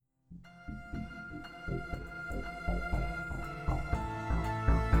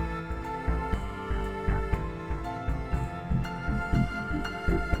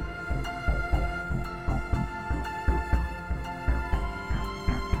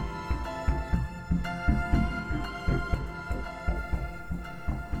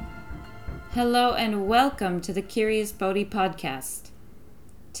Hello and welcome to the Curious Bodhi podcast.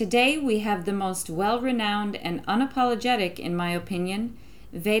 Today we have the most well-renowned and unapologetic, in my opinion,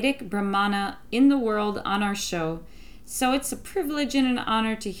 Vedic Brahmana in the world on our show, so it's a privilege and an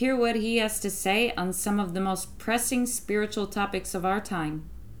honor to hear what he has to say on some of the most pressing spiritual topics of our time.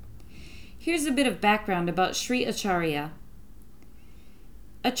 Here's a bit of background about Sri Acharya.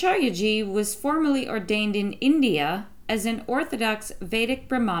 Acharyaji was formally ordained in India as an orthodox Vedic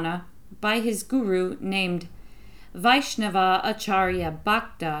Brahmana by his guru named Vaishnava Acharya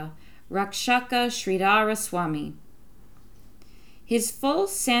Bhakta Rakshaka Sridhara Swami. His full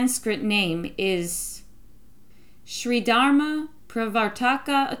Sanskrit name is Sridharma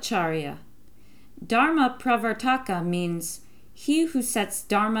Pravartaka Acharya. Dharma Pravartaka means he who sets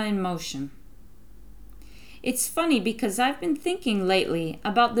Dharma in motion. It's funny because I've been thinking lately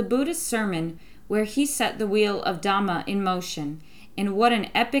about the Buddhist sermon where he set the wheel of Dhamma in motion, and what an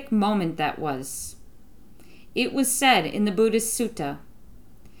epic moment that was. It was said in the Buddhist Sutta,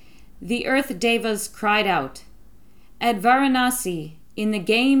 "The earth devas cried out, at Varanasi, in the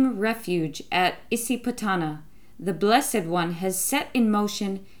game refuge at Isipatana, the Blessed One has set in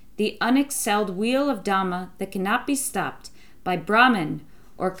motion the unexcelled wheel of Dhamma that cannot be stopped by Brahman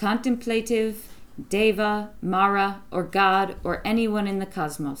or contemplative, Deva, Mara, or God, or anyone in the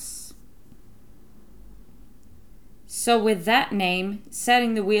cosmos." So with that name,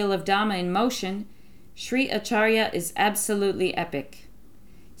 setting the wheel of Dhamma in motion, Sri Acharya is absolutely epic.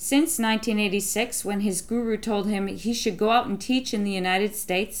 Since 1986, when his guru told him he should go out and teach in the United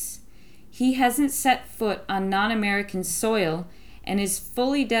States, he hasn't set foot on non-American soil and is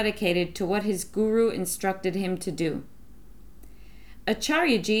fully dedicated to what his guru instructed him to do.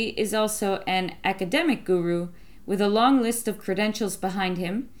 Acharyaji is also an academic guru with a long list of credentials behind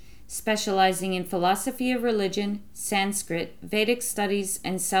him, specializing in philosophy of religion, Sanskrit, Vedic studies,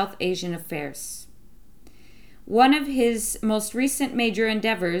 and South Asian affairs. One of his most recent major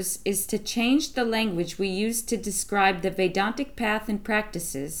endeavors is to change the language we use to describe the Vedantic path and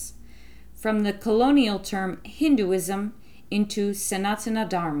practices from the colonial term Hinduism into Sanatana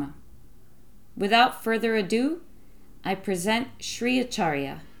Dharma. Without further ado, I present Sri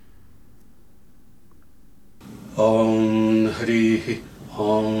Acharya. Om Hari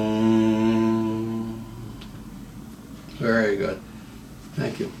Om. Very good.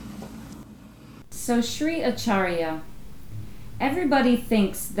 Thank you. So Sri Acharya, everybody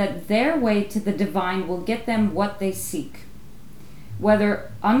thinks that their way to the divine will get them what they seek,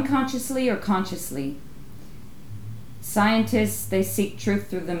 whether unconsciously or consciously. Scientists, they seek truth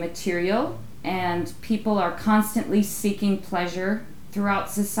through the material, and people are constantly seeking pleasure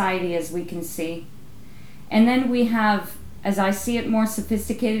throughout society, as we can see. And then we have, as I see it, more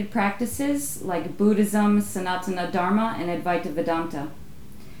sophisticated practices like Buddhism, Sanatana Dharma, and Advaita Vedanta.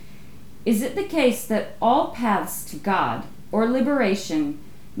 Is it the case that all paths to God or liberation,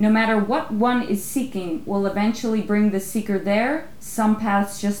 no matter what one is seeking, will eventually bring the seeker there, some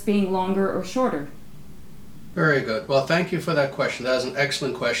paths just being longer or shorter? Very good. Well, thank you for that question. That is an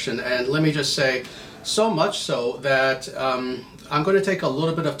excellent question. And let me just say, so much so that I'm going to take a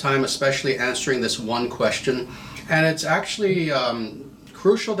little bit of time, especially answering this one question. And it's actually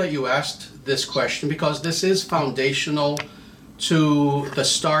crucial that you asked this question because this is foundational to the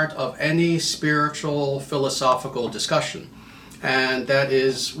start of any spiritual philosophical discussion. And that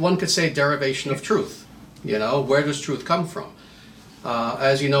is, one could say, derivation of truth. You know, where does truth come from?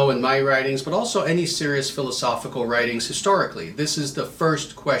 As you know, in my writings, but also any serious philosophical writings historically, this is the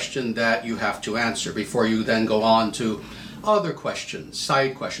first question that you have to answer before you then go on to other questions,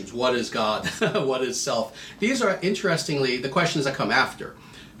 side questions. What is God? What is self? These are, interestingly, the questions that come after.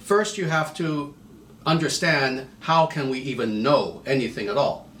 First, you have to understand how can we even know anything at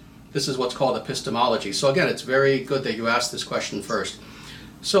all. This is what's called epistemology. So again, it's very good that you asked this question first.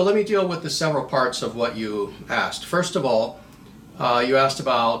 So let me deal with the several parts of what you asked. First of all, you asked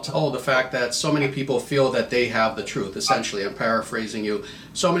about, the fact that so many people feel that they have the truth. Essentially, I'm paraphrasing you.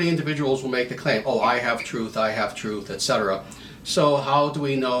 So many individuals will make the claim, I have truth, etc. So how do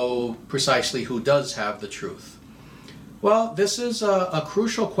we know precisely who does have the truth? Well, this is a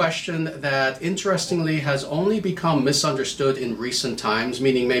crucial question that, interestingly, has only become misunderstood in recent times,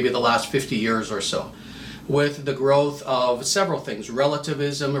 meaning maybe the last 50 years or so, with the growth of several things,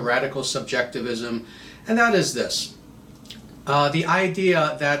 relativism, radical subjectivism, and that is this. The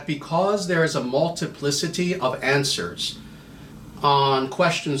idea that because there is a multiplicity of answers on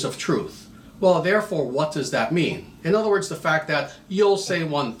questions of truth, well, therefore, what does that mean? In other words, the fact that you'll say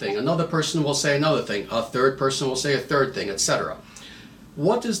one thing, another person will say another thing, a third person will say a third thing, etc.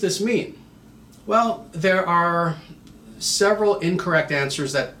 What does this mean? Well, there are several incorrect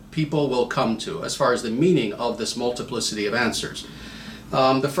answers that people will come to as far as the meaning of this multiplicity of answers.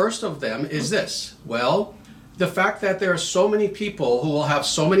 The first of them is this. Well, the fact that there are so many people who will have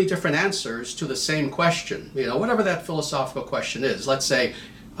so many different answers to the same question, whatever that philosophical question is. Let's say,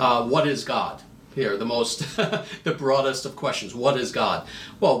 what is God? Here, the most, the broadest of questions. What is God?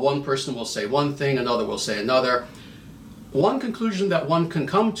 Well, one person will say one thing, another will say another. One conclusion that one can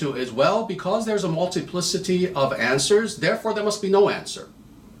come to is, well, because there's a multiplicity of answers, therefore there must be no answer.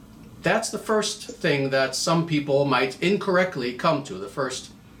 That's the first thing that some people might incorrectly come to, the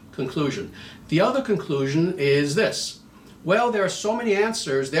first conclusion. The other conclusion is this. Well, there are so many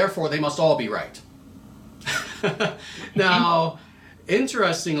answers, therefore they must all be right. Now,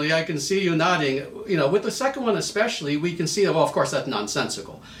 interestingly, I can see you nodding. With the second one especially, we can see that, well, of course, that's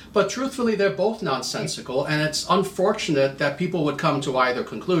nonsensical. But truthfully, they're both nonsensical, and it's unfortunate that people would come to either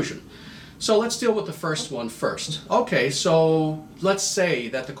conclusion. So let's deal with the first one first. Okay, so let's say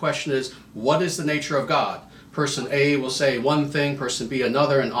that the question is, what is the nature of God? Person A will say one thing, person B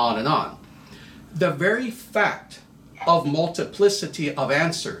another, and on and on. The very fact of multiplicity of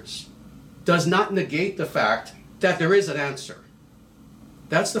answers does not negate the fact that there is an answer.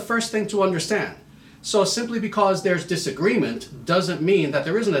 That's the first thing to understand. So simply because there's disagreement doesn't mean that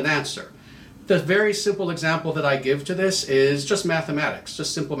there isn't an answer. The very simple example that I give to this is just mathematics,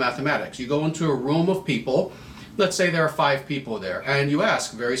 just simple mathematics. You go into a room of people, let's say there are 5 people there, and you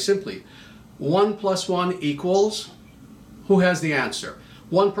ask very simply, 1 plus 1 equals, who has the answer?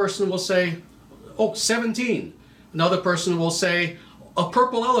 One person will say, 17. Another person will say, a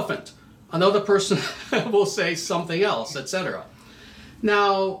purple elephant. Another person will say something else, etc.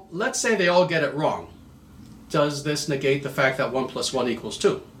 Now, let's say they all get it wrong. Does this negate the fact that 1 plus 1 equals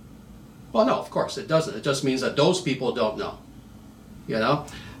 2? Well, no, of course it doesn't. It just means that those people don't know.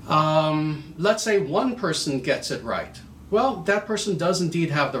 Let's say one person gets it right. Well, that person does indeed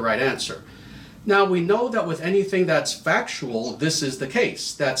have the right answer. Now, we know that with anything that's factual, this is the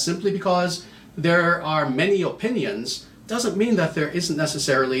case. That simply because there are many opinions doesn't mean that there isn't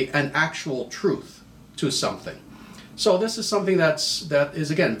necessarily an actual truth to something. So this is something that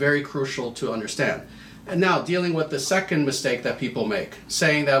is, again, very crucial to understand. And now, dealing with the second mistake that people make,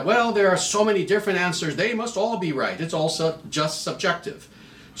 saying that, well, there are so many different answers, they must all be right. It's also just subjective.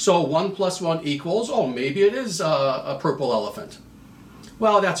 So 1 plus 1 equals, maybe it is a purple elephant.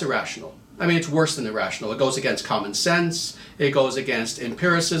 Well, that's irrational. I mean, it's worse than irrational. It goes against common sense. It goes against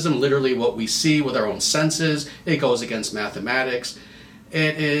empiricism, literally what we see with our own senses. It goes against mathematics.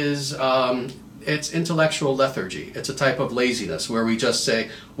 It is... it's intellectual lethargy. It's a type of laziness where we just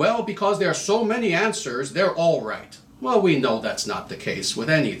say, well, because there are so many answers, they're all right. Well, we know that's not the case with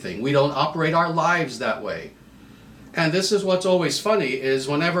anything. We don't operate our lives that way. And this is what's always funny, is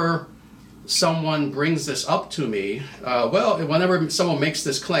whenever someone brings this up to me, whenever someone makes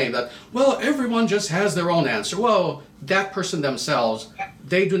this claim that, well, everyone just has their own answer. Well, that person themselves,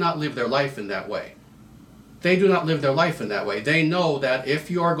 they do not live their life in that way. They do not live their life in that way. They know that if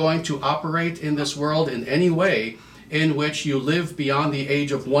you are going to operate in this world in any way in which you live beyond the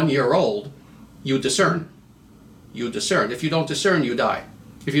age of 1 year old, you discern. You discern. If you don't discern, you die.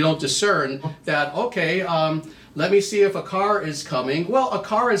 If you don't discern that, okay, let me see if a car is coming. Well, a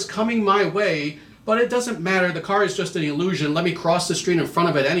car is coming my way, but it doesn't matter. The car is just an illusion. Let me cross the street in front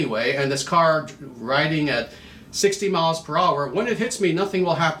of it anyway, and this car riding at 60 miles per hour, when it hits me, nothing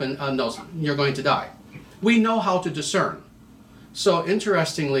will happen. No, you're going to die. We know how to discern. So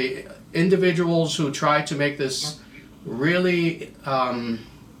interestingly, individuals who try to make this really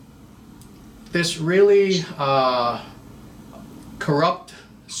corrupt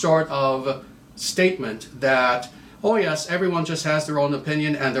sort of statement that, oh yes, everyone just has their own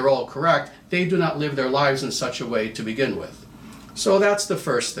opinion and they're all correct, they do not live their lives in such a way to begin with. So that's the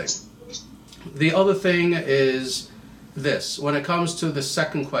first thing. The other thing is this, when it comes to the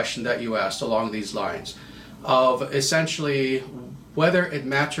second question that you asked along these lines, of essentially whether it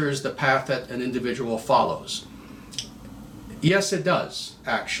matters the path that an individual follows. Yes, it does,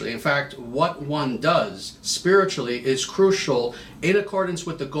 actually. In fact, what one does spiritually is crucial in accordance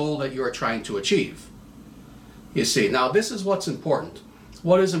with the goal that you are trying to achieve. You see, now this is what's important.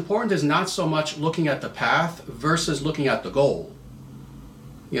 What is important is not so much looking at the path versus looking at the goal.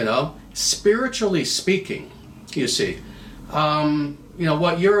 Spiritually speaking, you see,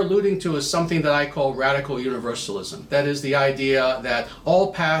 what you're alluding to is something that I call radical universalism. That is the idea that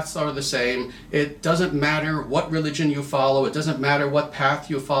all paths are the same. It doesn't matter what religion you follow. It doesn't matter what path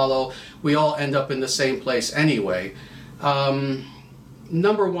you follow. We all end up in the same place anyway.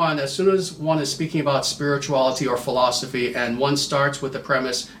 Number one, as soon as one is speaking about spirituality or philosophy and one starts with the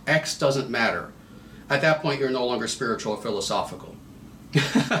premise, X doesn't matter, at that point you're no longer spiritual or philosophical.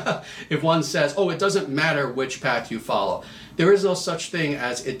 If one says, oh, it doesn't matter which path you follow. There is no such thing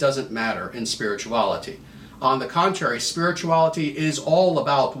as it doesn't matter in spirituality. On the contrary, spirituality is all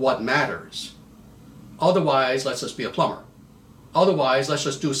about what matters. Otherwise, let's just be a plumber. Otherwise, let's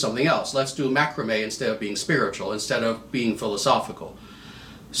just do something else. Let's do macrame instead of being spiritual, instead of being philosophical.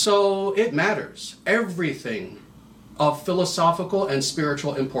 So it matters. Everything of philosophical and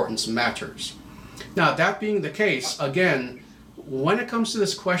spiritual importance matters. Now, that being the case, again, when it comes to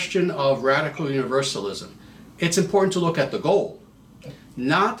this question of radical universalism, it's important to look at the goal.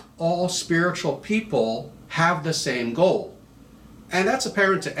 Not all spiritual people have the same goal. And that's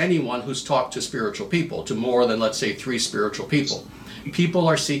apparent to anyone who's talked to spiritual people, to more than, let's say, 3 spiritual people. People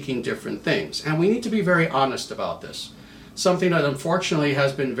are seeking different things, and we need to be very honest about this. Something that unfortunately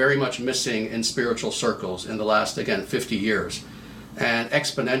has been very much missing in spiritual circles in the last, again, 50 years, and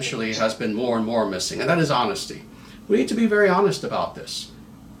exponentially has been more and more missing, and that is honesty. We need to be very honest about this.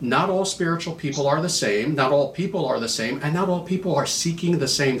 Not all spiritual people are the same, not all people are the same, and not all people are seeking the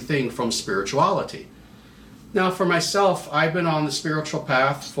same thing from spirituality. Now, for myself, I've been on the spiritual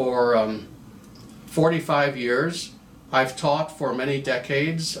path for 45 years. I've taught for many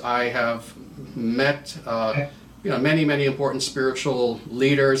decades. I have met many important spiritual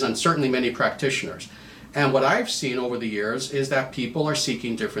leaders and certainly many practitioners. And what I've seen over the years is that people are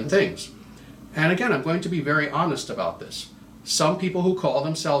seeking different things. And again, I'm going to be very honest about this. Some people who call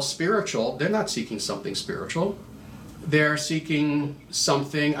themselves spiritual, they're not seeking something spiritual. They're seeking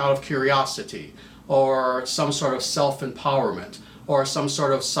something out of curiosity, or some sort of self-empowerment, or some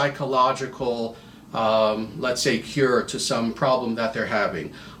sort of psychological, let's say, cure to some problem that they're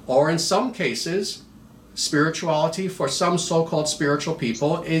having. Or in some cases, spirituality for some so-called spiritual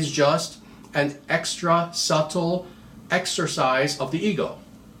people is just an extra subtle exercise of the ego.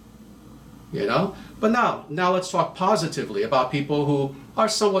 You know? But now let's talk positively about people who are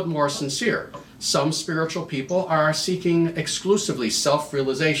somewhat more sincere. Some spiritual people are seeking exclusively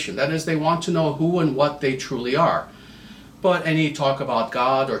self-realization. That is, they want to know who and what they truly are. But any talk about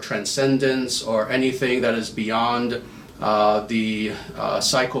God or transcendence or anything that is beyond the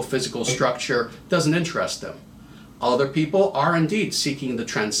psychophysical structure doesn't interest them. Other people are indeed seeking the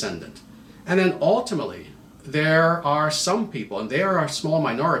transcendent. And then ultimately, there are some people, and they are a small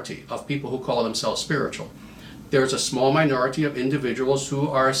minority of people who call themselves spiritual. There's a small minority of individuals who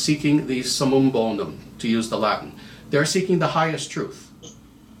are seeking the summum bonum, to use the Latin. They're seeking the highest truth.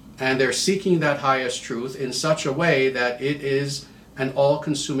 And they're seeking that highest truth in such a way that it is an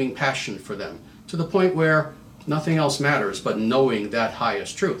all-consuming passion for them, to the point where nothing else matters but knowing that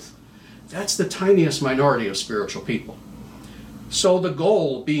highest truth. That's the tiniest minority of spiritual people. So the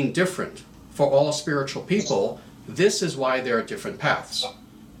goal being different for all spiritual people, this is why there are different paths.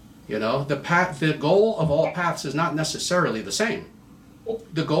 You know, the goal of all paths is not necessarily the same.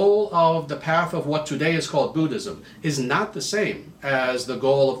 The goal of the path of what today is called Buddhism is not the same as the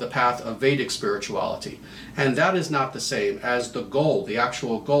goal of the path of Vedic spirituality. And that is not the same as the goal, the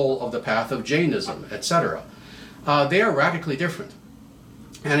actual goal of the path of Jainism, etc. They are radically different.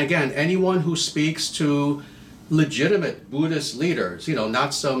 And again, anyone who speaks to legitimate Buddhist leaders, you know,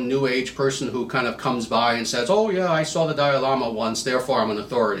 not some New Age person who kind of comes by and says, oh yeah, I saw the Dalai Lama once, therefore I'm an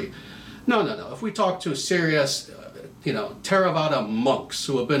authority. No. If we talk to serious, Theravada monks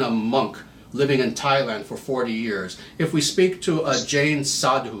who have been a monk living in Thailand for 40 years, if we speak to a Jain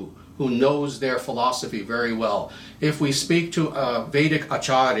sadhu who knows their philosophy very well, if we speak to a Vedic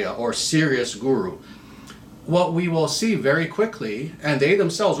acharya or serious guru, what we will see very quickly, and they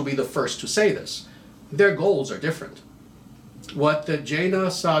themselves will be the first to say this, their goals are different. What the Jaina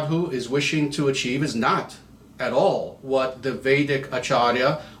sadhu is wishing to achieve is not at all what the Vedic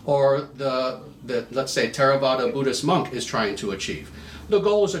acharya or the let's say, Theravada Buddhist monk is trying to achieve. The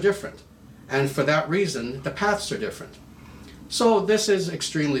goals are different. And for that reason, the paths are different. So this is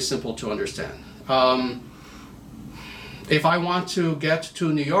extremely simple to understand. If I want to get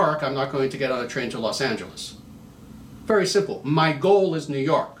to New York, I'm not going to get on a train to Los Angeles. Very simple. My goal is New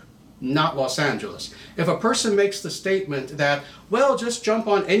York, not Los Angeles. If a person makes the statement that, well, just jump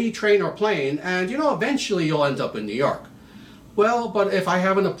on any train or plane and, eventually you'll end up in New York. Well, but if I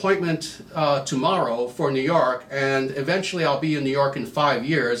have an appointment tomorrow for New York and eventually I'll be in New York in 5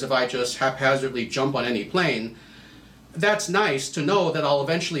 years if I just haphazardly jump on any plane, that's nice to know that I'll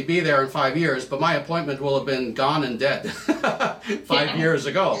eventually be there in 5 years, but my appointment will have been gone and dead 5 years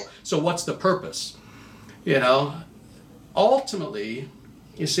ago. So what's the purpose? Ultimately,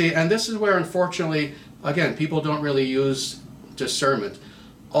 you see, and this is where unfortunately, again, people don't really use discernment.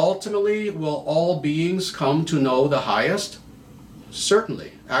 Ultimately, will all beings come to know the highest?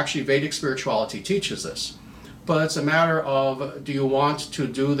 Certainly. Actually, Vedic spirituality teaches this. but it's a matter of, do you want to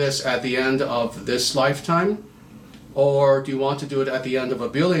do this at the end of this lifetime, or do you want to do it at the end of a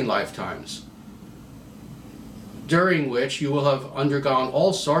billion lifetimes, during which you will have undergone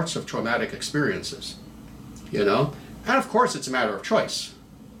all sorts of traumatic experiences, you know? And of course it's a matter of choice.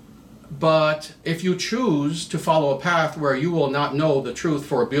 But if you choose to follow a path where you will not know the truth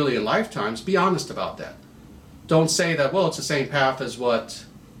for a billion lifetimes, be honest about that. Don't say that, well, it's the same path as what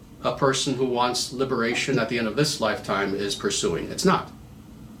a person who wants liberation at the end of this lifetime is pursuing. It's not.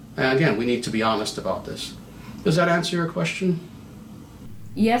 And again, we need to be honest about this. Does that answer your question?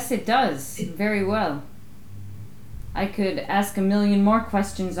 Yes, it does. Very well. I could ask a million more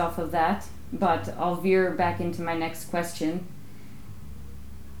questions off of that, but I'll veer back into my next question.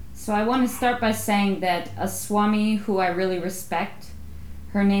 So I want to start by saying that a Swami who I really respect,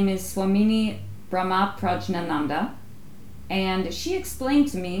 her name is Swamini Brahma Prajnananda, and she explained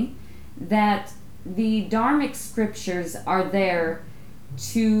to me that the Dharmic scriptures are there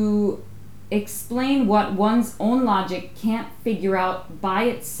to explain what one's own logic can't figure out by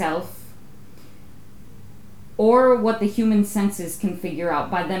itself, or what the human senses can figure out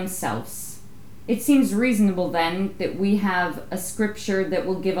by themselves. It seems reasonable then that we have a scripture that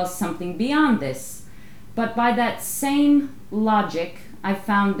will give us something beyond this. But by that same logic, I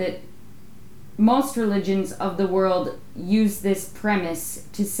found that most religions of the world use this premise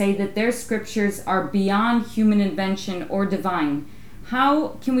to say that their scriptures are beyond human invention or divine. How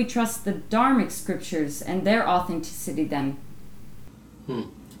can we trust the Dharmic scriptures and their authenticity then?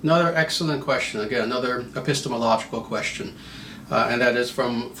 Another excellent question. Again, another epistemological question. And that is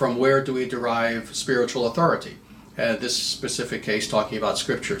from where do we derive spiritual authority? This specific case talking about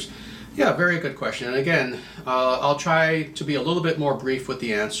scriptures. Yeah, very good question. And again, I'll try to be a little bit more brief with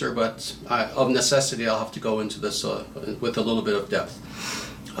the answer, but of necessity I'll have to go into this with a little bit of depth.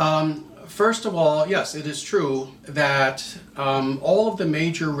 First of all, yes, it is true that all of the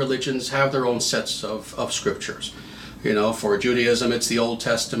major religions have their own sets of scriptures. You know, for Judaism, it's the Old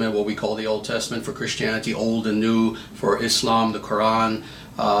Testament, what we call the Old Testament. For Christianity, Old and New. For Islam, the Quran.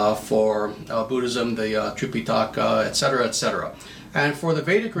 For Buddhism, the Tripitaka, etc., etc. And for the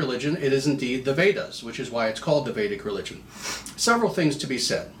Vedic religion, it is indeed the Vedas, which is why it's called the Vedic religion. Several things to be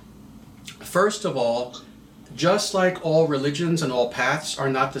said. First of all, just like all religions and all paths are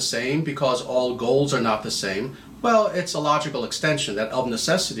not the same because all goals are not the same, well, it's a logical extension that of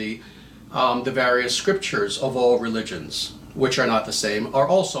necessity, the various scriptures of all religions, which are not the same, are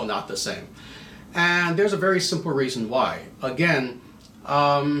also not the same. And there's a very simple reason why. Again,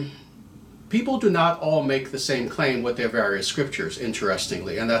 people do not all make the same claim with their various scriptures,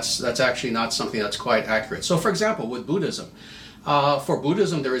 interestingly, and that's actually not something that's quite accurate. So for example, with Buddhism, for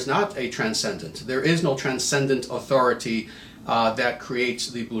Buddhism there is not a transcendent. There is no transcendent authority that creates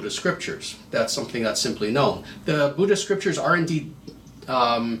the Buddhist scriptures. That's something that's simply known. The Buddhist scriptures are indeed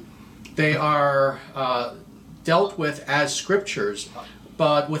they are dealt with as scriptures,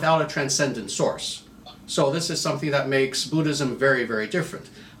 but without a transcendent source. So this is something that makes Buddhism very, very different.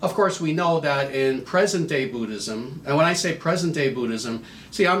 Of course, we know that in present-day Buddhism, and when I say present-day Buddhism,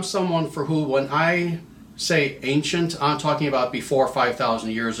 see, I'm someone for who, when I say ancient, I'm talking about before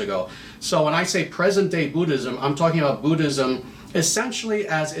 5,000 years ago. So when I say present-day Buddhism, I'm talking about Buddhism essentially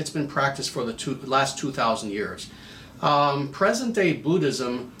as it's been practiced for the last 2,000 years. Present-day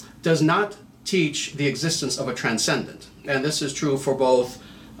Buddhism does not teach the existence of a transcendent. And this is true for both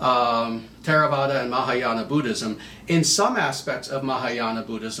Theravada and Mahayana Buddhism. In some aspects of Mahayana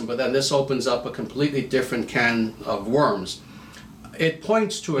Buddhism, but then this opens up a completely different can of worms. It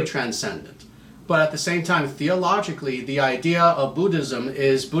points to a transcendent. But at the same time, theologically, the idea of Buddhism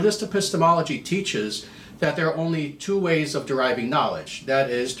is Buddhist epistemology teaches that there are only two ways of deriving knowledge. That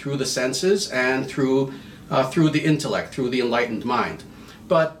is through the senses and through the intellect, through the enlightened mind.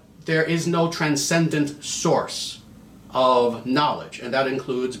 But there is no transcendent source of knowledge, and that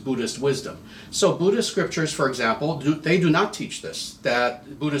includes Buddhist wisdom. So Buddhist scriptures, for example, they do not teach this,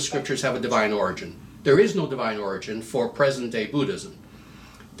 that Buddhist scriptures have a divine origin. There is no divine origin for present-day Buddhism.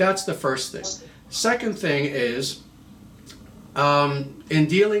 That's the first thing. Second thing is, in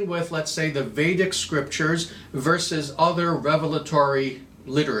dealing with, let's say, the Vedic scriptures versus other revelatory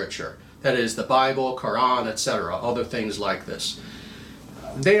literature, that is the Bible, Quran, etc., other things like this,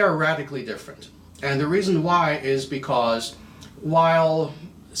 they are radically different. And the reason why is because while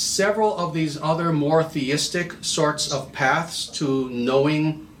several of these other more theistic sorts of paths to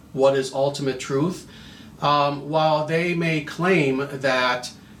knowing what is ultimate truth, while they may claim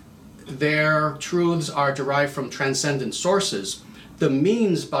that their truths are derived from transcendent sources, the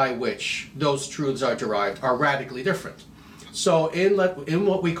means by which those truths are derived are radically different. So in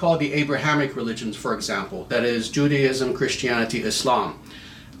what we call the Abrahamic religions, for example, that is Judaism, Christianity, Islam,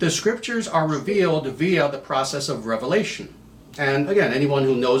 the scriptures are revealed via the process of revelation. And again, anyone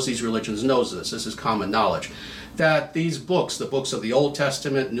who knows these religions knows this. This is common knowledge. That these books, the books of the Old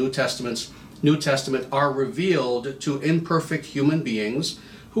Testament, New Testament, are revealed to imperfect human beings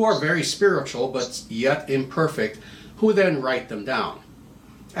who are very spiritual but yet imperfect, who then write them down.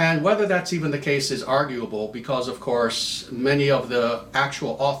 And whether that's even the case is arguable because, of course, many of the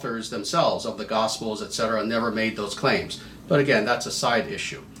actual authors themselves of the Gospels, etc., never made those claims. But again, that's a side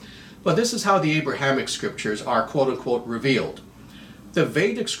issue. But this is how the Abrahamic scriptures are quote-unquote revealed. The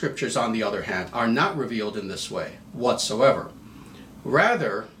Vedic scriptures, on the other hand, are not revealed in this way whatsoever.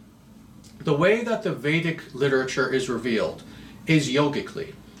 Rather, the way that the Vedic literature is revealed is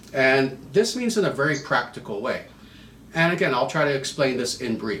yogically. And this means in a very practical way. And again, I'll try to explain this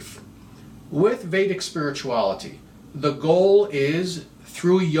in brief. With Vedic spirituality, the goal is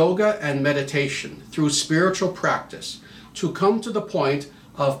through yoga and meditation, through spiritual practice, to come to the point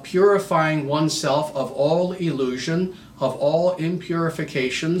of purifying oneself of all illusion, of all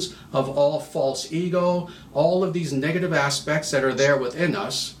impurifications, of all false ego, all of these negative aspects that are there within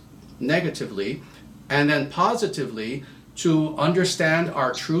us, negatively, and then positively to understand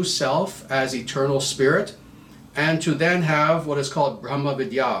our true self as eternal spirit, and to then have what is called Brahma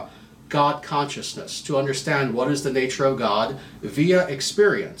Vidya, God consciousness, to understand what is the nature of God via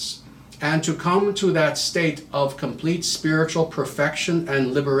experience, and to come to that state of complete spiritual perfection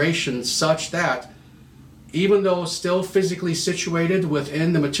and liberation such that, even though still physically situated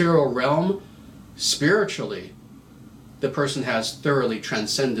within the material realm, spiritually, the person has thoroughly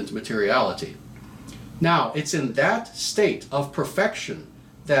transcendent materiality. Now, it's in that state of perfection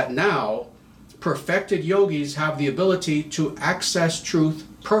that now perfected yogis have the ability to access truth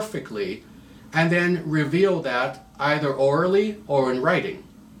perfectly and then reveal that either orally or in writing.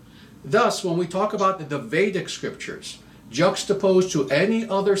 Thus, when we talk about the Vedic scriptures juxtaposed to any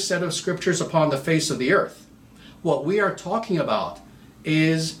other set of scriptures upon the face of the earth, what we are talking about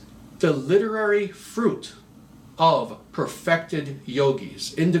is the literary fruit of perfected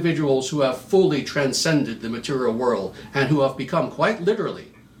yogis, individuals who have fully transcended the material world and who have become quite literally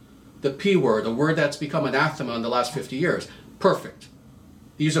the P word, a word that's become anathema in the last 50 years, perfect.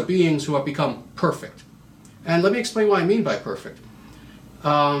 These are beings who have become perfect. And let me explain what I mean by perfect.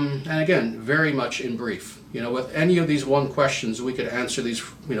 And again, very much in brief. With any of these one questions, we could answer these,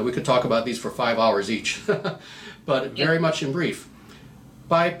 we could talk about these for 5 hours each. But very much in brief.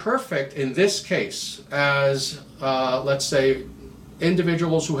 By perfect, in this case, as, let's say,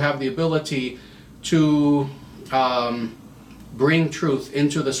 individuals who have the ability to bring truth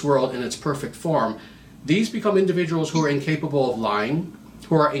into this world in its perfect form, these become individuals who are incapable of lying,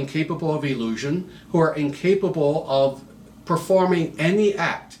 who are incapable of illusion, who are incapable of performing any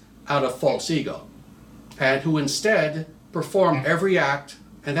act out of false ego, and who instead perform every act,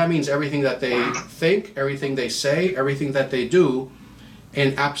 and that means everything that they think, everything they say, everything that they do,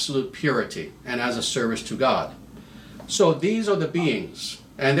 in absolute purity and as a service to God. So these are the beings,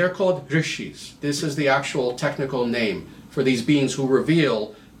 and they're called rishis. This is the actual technical name for these beings who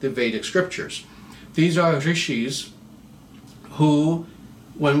reveal the Vedic scriptures. These are rishis who,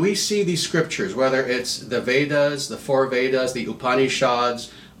 when we see these scriptures, whether it's the Vedas, the four Vedas, the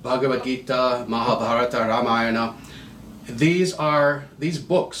Upanishads, Bhagavad Gita, Mahabharata, Ramayana, these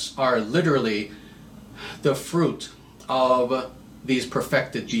books are literally the fruit of these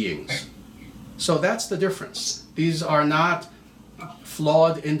perfected beings. So that's the difference. These are not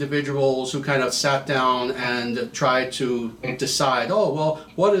flawed individuals who kind of sat down and tried to decide, oh, well,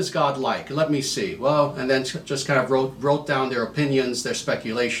 what is God like? Let me see. Well, and then just kind of wrote down their opinions, their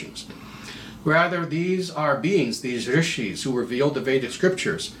speculations. Rather, these are beings, these rishis, who revealed the Vedic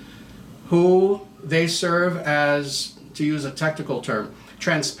scriptures, who they serve as, to use a technical term,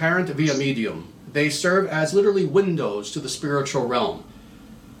 transparent via medium. They serve as literally windows to the spiritual realm.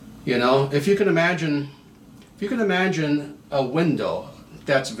 If you can imagine a window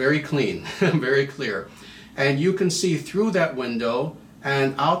that's very clean, very clear, and you can see through that window,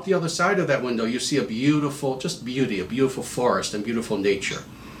 and out the other side of that window you see a beautiful, just beauty, a beautiful forest and beautiful nature.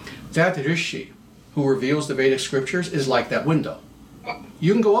 That rishi who reveals the Vedic scriptures is like that window.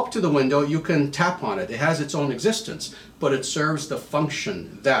 You can go up to the window, you can tap on it, it has its own existence, but it serves the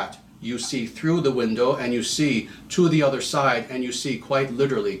function that you see through the window and you see to the other side, and you see quite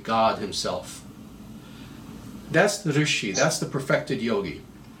literally God himself. That's the rishi, that's the perfected yogi.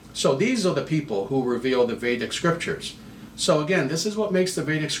 So these are the people who reveal the Vedic scriptures. So again, this is what makes the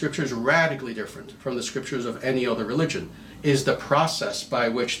Vedic scriptures radically different from the scriptures of any other religion, is the process by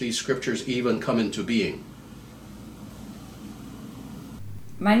which these scriptures even come into being.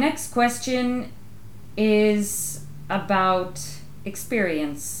 My next question is about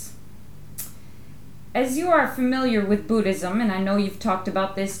experience. As you are familiar with Buddhism, and I know you've talked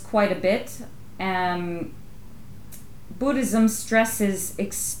about this quite a bit, Buddhism stresses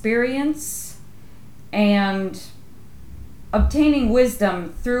experience and obtaining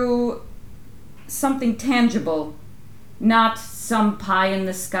wisdom through something tangible, not some pie in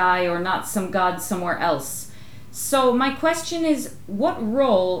the sky or not some god somewhere else. So my question is, what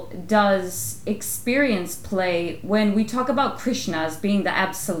role does experience play when we talk about Krishna as being the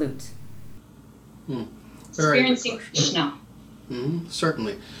absolute? Experiencing Krishna.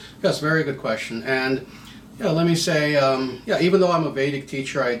 Certainly. Yes, very good question. And yeah, let me say, even though I'm a Vedic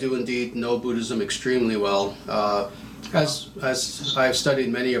teacher, I do indeed know Buddhism extremely well. As I've studied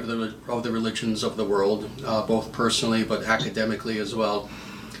many of the religions of the world, both personally but academically as well.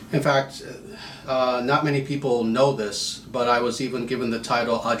 In fact, not many people know this, but I was even given the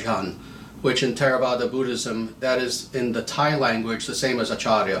title Ajahn, which in Theravada Buddhism, that is in the Thai language the same as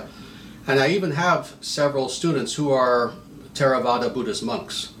Acharya. And I even have several students who are Theravada Buddhist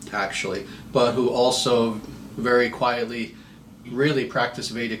monks, actually, but who also very quietly really practice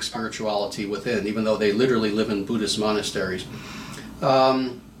Vedic spirituality within, even though they literally live in Buddhist monasteries.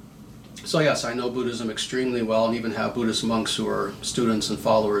 So yes, I know Buddhism extremely well, and even have Buddhist monks who are students and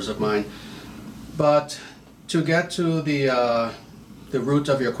followers of mine. But to get to the root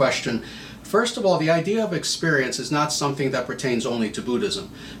of your question, first of all, the idea of experience is not something that pertains only to Buddhism.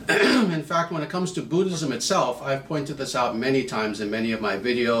 In fact, when it comes to Buddhism itself, I've pointed this out many times in many of my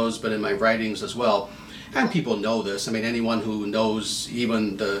videos, but in my writings as well. And people know this. I mean, anyone who knows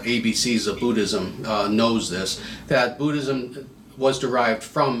even the ABCs of Buddhism knows this, that Buddhism was derived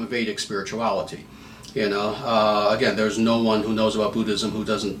from Vedic spirituality. Again, there's no one who knows about Buddhism who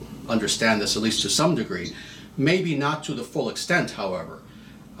doesn't understand this, at least to some degree. Maybe not to the full extent, however.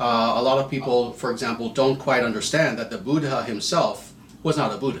 A lot of people, for example, don't quite understand that the Buddha himself was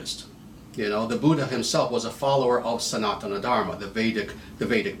not a Buddhist. The Buddha himself was a follower of Sanatana Dharma, the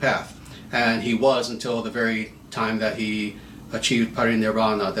Vedic path. And he was until the very time that he achieved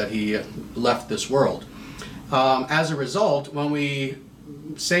parinirvana, that he left this world. As a result, when we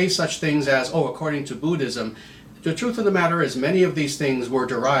say such things as, according to Buddhism, the truth of the matter is many of these things were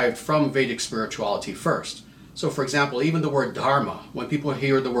derived from Vedic spirituality first. So for example, even the word dharma, when people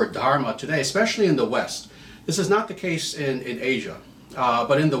hear the word dharma today, especially in the West, this is not the case in Asia,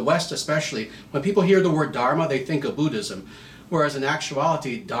 but in the West especially, when people hear the word dharma, they think of Buddhism. Whereas in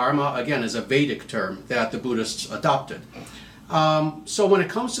actuality, dharma, again, is a Vedic term that the Buddhists adopted. So when it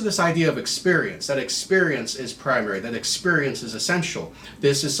comes to this idea of experience, that experience is primary, that experience is essential,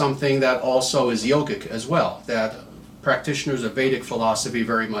 this is something that also is yogic as well, that practitioners of Vedic philosophy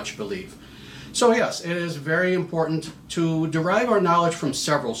very much believe. So yes, it is very important to derive our knowledge from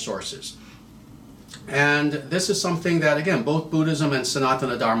several sources. And this is something that, again, both Buddhism and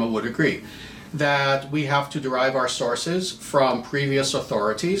Sanatana Dharma would agree, that we have to derive our sources from previous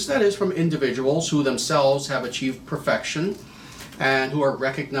authorities, that is, from individuals who themselves have achieved perfection and who are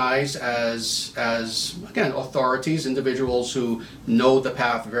recognized as again, authorities, individuals who know the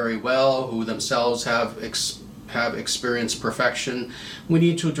path very well, who themselves have experienced perfection. We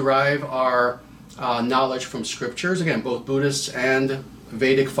need to derive our knowledge from scriptures. Again, both Buddhists and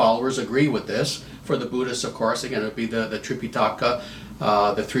Vedic followers agree with this. For the Buddhists, of course, again, it would be the Tripitaka,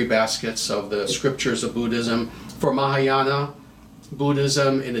 the three baskets of the scriptures of Buddhism. For Mahayana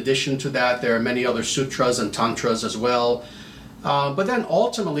Buddhism, in addition to that, there are many other sutras and tantras as well. But then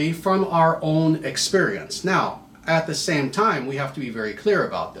ultimately from our own experience. Now, at the same time, we have to be very clear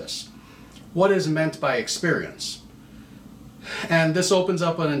about this. What is meant by experience? And this opens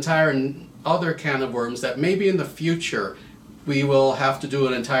up an entire other can of worms that maybe in the future we will have to do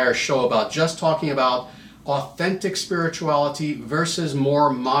an entire show about, just talking about authentic spirituality versus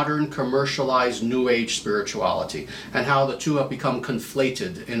more modern, commercialized, New Age spirituality, and how the two have become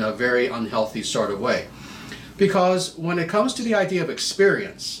conflated in a very unhealthy sort of way. Because when it comes to the idea of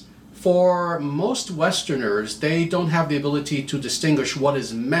experience, for most Westerners, they don't have the ability to distinguish what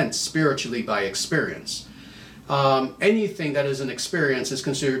is meant spiritually by experience. Anything that is an experience is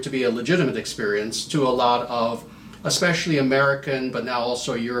considered to be a legitimate experience to a lot of, especially American, but now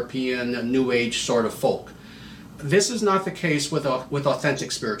also European, New Age sort of folk. This is not the case with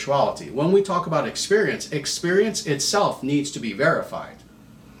authentic spirituality. When we talk about experience, experience itself needs to be verified.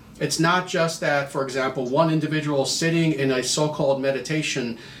 It's not just that, for example, one individual sitting in a so-called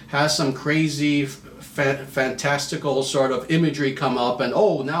meditation has some crazy, fantastical sort of imagery come up and,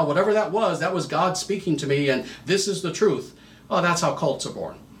 oh, now whatever that was God speaking to me and this is the truth. Oh, that's how cults are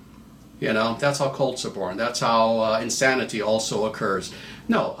born. You know, that's how cults are born. That's how insanity also occurs.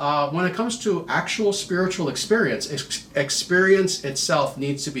 No, when it comes to actual spiritual experience, experience itself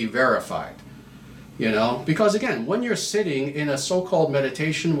needs to be verified. You know, because again, when you're sitting in a so-called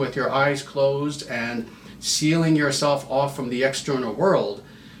meditation with your eyes closed and sealing yourself off from the external world,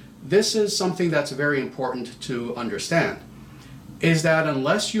 this is something that's very important to understand, is that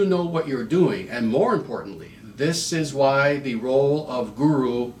unless you know what you're doing, and more importantly, this is why the role of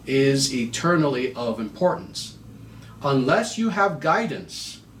guru is eternally of importance. Unless you have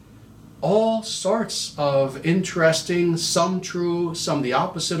guidance, all sorts of interesting, some true, some the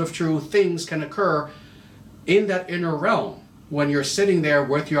opposite of true, things can occur in that inner realm when you're sitting there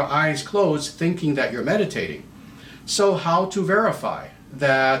with your eyes closed thinking that you're meditating. So how to verify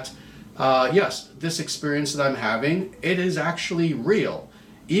that, yes, this experience that I'm having, it is actually real.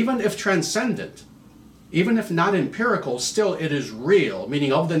 Even if transcendent, even if not empirical, still it is real,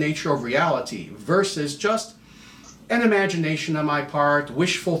 meaning of the nature of reality, versus just an imagination on my part,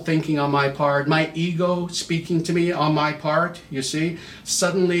 wishful thinking on my part, my ego speaking to me on my part, you see.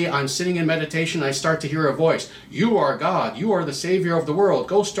 Suddenly I'm sitting in meditation, I start to hear a voice. You are God, you are the savior of the world,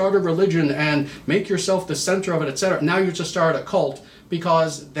 go start a religion and make yourself the center of it, etc. Now you just start a cult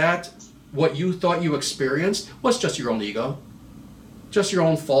because that, what you thought you experienced was just your own ego, just your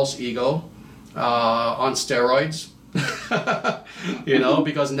own false ego on steroids. You know,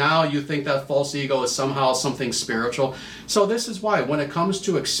 because now you think that false ego is somehow something spiritual. So this is why when it comes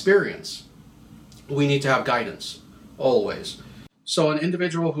to experience, we need to have guidance, always. So an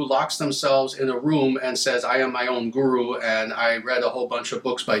individual who locks themselves in a room and says, I am my own guru, and I read a whole bunch of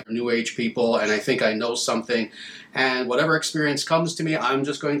books by New Age people, and I think I know something, and whatever experience comes to me, I'm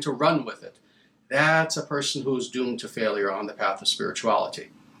just going to run with it. That's a person who's doomed to failure on the path of spirituality.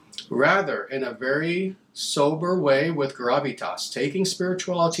 Rather, in a very sober way with gravitas, taking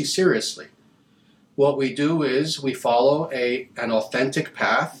spirituality seriously, what we do is we follow an authentic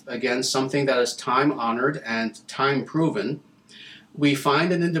path, again, something that is time-honored and time-proven. We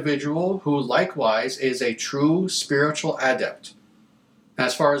find an individual who likewise is a true spiritual adept.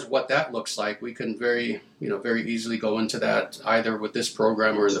 As far as what that looks like, we can very easily go into that either with this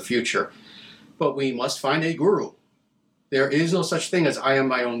program or in the future. But we must find a guru. There is no such thing as I am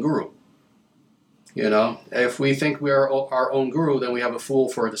my own guru. You know, if we think we are our own guru, then we have a fool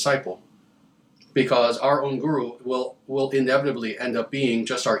for a disciple. Because our own guru will inevitably end up being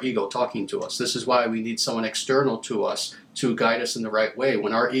just our ego talking to us. This is why we need someone external to us to guide us in the right way.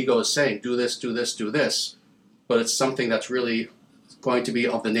 When our ego is saying, do this, do this, do this, but it's something that's really going to be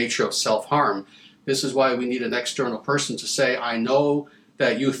of the nature of self-harm, this is why we need an external person to say, I know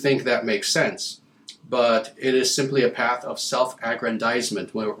that you think that makes sense, but it is simply a path of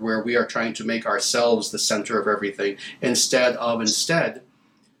self-aggrandizement where we are trying to make ourselves the center of everything instead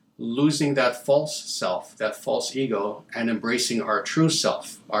losing that false self, that false ego, and embracing our true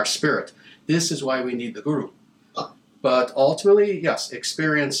self, our spirit. This is why we need the guru. But ultimately, yes,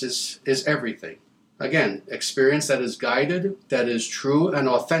 experience is everything. Again, experience that is guided, that is true and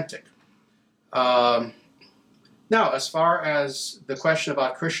authentic. Now, as far as the question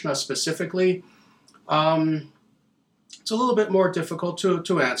about Krishna specifically, it's a little bit more difficult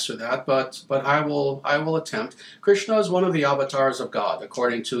to answer that, but I will attempt. Krishna is one of the avatars of God,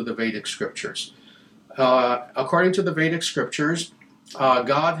 according to the Vedic scriptures. According to the Vedic scriptures,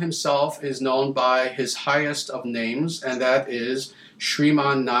 God himself is known by his highest of names, and that is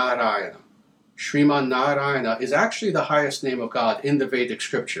Shriman Narayana. Shriman Narayana is actually the highest name of God in the Vedic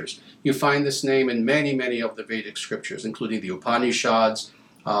scriptures. You find this name in many, many of the Vedic scriptures, including the Upanishads,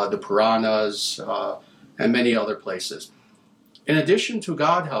 the Puranas, and many other places. In addition to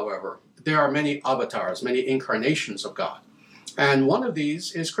God, however, there are many avatars, many incarnations of God. And one of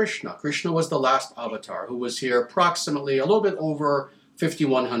these is Krishna. Krishna was the last avatar who was here approximately a little bit over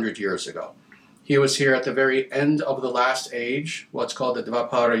 5,100 years ago. He was here at the very end of the last age, what's called the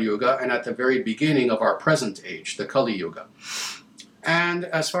Dvapara Yuga, and at the very beginning of our present age, the Kali Yuga. And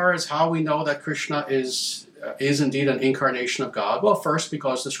as far as how we know that Krishna is indeed an incarnation of God, well, first,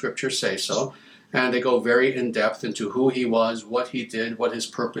 because the scriptures say so, and they go very in depth into who he was, what he did, what his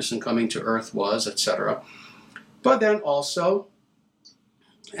purpose in coming to earth was, etc. But then also,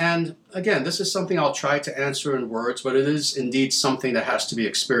 and again, this is something I'll try to answer in words, but it is indeed something that has to be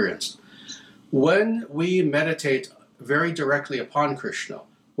experienced. When we meditate very directly upon Krishna,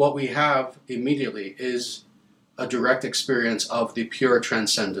 what we have immediately is a direct experience of the pure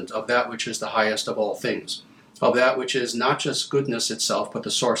transcendent, of that which is the highest of all things, of that which is not just goodness itself, but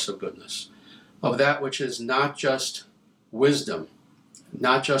the source of goodness, of that which is not just wisdom,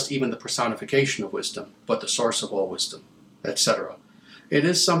 not just even the personification of wisdom, but the source of all wisdom, etc. It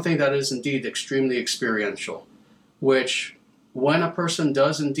is something that is indeed extremely experiential, which when a person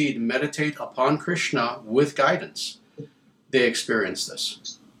does indeed meditate upon Krishna with guidance, they experience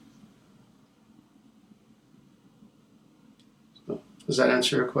this. Does that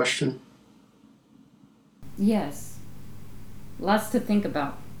answer your question? Yes. Lots to think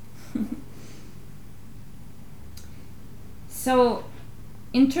about. So,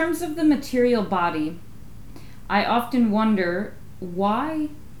 in terms of the material body, I often wonder why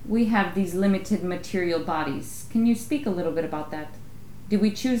we have these limited material bodies. Can you speak a little bit about that? Did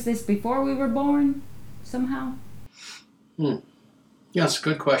we choose this before we were born, somehow? Yes,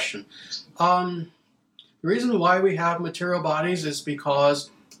 good question. The reason why we have material bodies is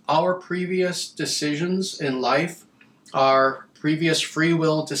because our previous decisions in life, our previous free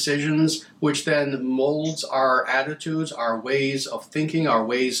will decisions, which then molds our attitudes, our ways of thinking, our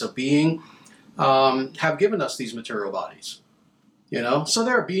ways of being, have given us these material bodies. So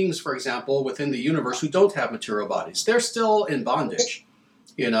there are beings, for example, within the universe who don't have material bodies. They're still in bondage,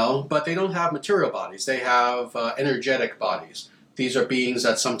 but they don't have material bodies. They have energetic bodies. These are beings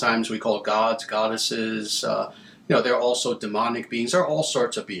that sometimes we call gods, goddesses. They're also demonic beings. There are all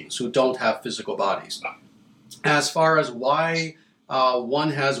sorts of beings who don't have physical bodies. As far as why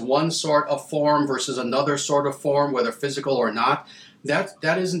one has one sort of form versus another sort of form, whether physical or not,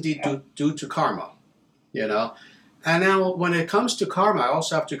 that is indeed due to karma, And now when it comes to karma, I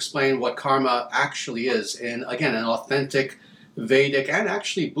also have to explain what karma actually is in, again, an authentic Vedic and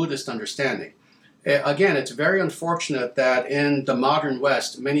actually Buddhist understanding. Again, it's very unfortunate that in the modern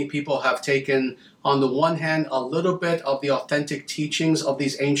West, many people have taken, on the one hand, a little bit of the authentic teachings of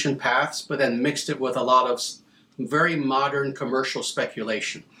these ancient paths, but then mixed it with a lot of very modern commercial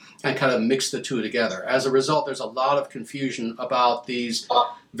speculation and kind of mixed the two together. As a result, there's a lot of confusion about these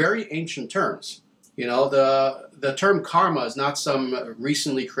very ancient terms. The term karma is not some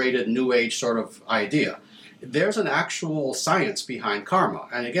recently created New Age sort of idea. There's an actual science behind karma.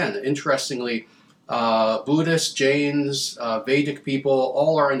 And again, interestingly, Buddhists, Jains, Vedic people,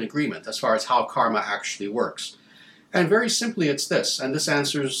 all are in agreement as far as how karma actually works. And very simply, it's this, and this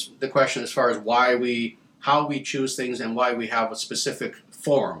answers the question as far as how we choose things and why we have a specific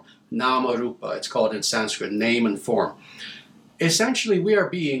form, nama rupa, it's called in Sanskrit, name and form. Essentially, we are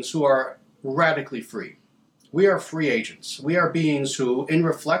beings who are radically free. We are free agents. We are beings who, in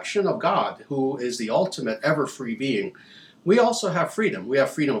reflection of God, who is the ultimate ever-free being, we also have freedom. We have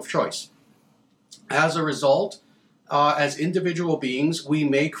freedom of choice. As a result, as individual beings, we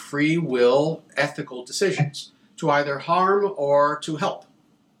make free will ethical decisions to either harm or to help,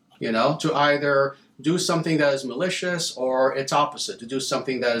 to either do something that is malicious or its opposite, to do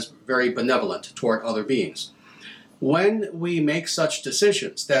something that is very benevolent toward other beings. When we make such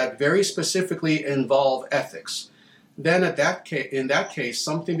decisions that very specifically involve ethics, then in that case,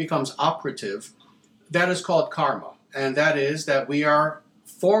 something becomes operative that is called karma, and that is that we are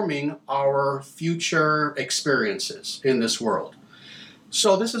forming our future experiences in this world.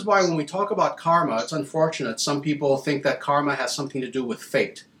 So this is why when we talk about karma, it's unfortunate. Some people think that karma has something to do with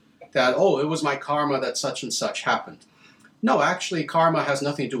fate, that, it was my karma that such and such happened. No, actually, karma has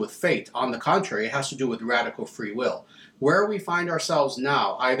nothing to do with fate. On the contrary, it has to do with radical free will. Where we find ourselves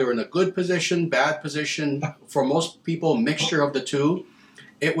now, either in a good position, bad position, for most people, mixture of the two,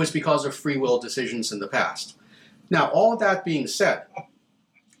 it was because of free will decisions in the past. Now, all that being said,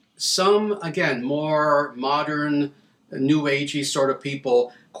 some, again, more modern, new agey sort of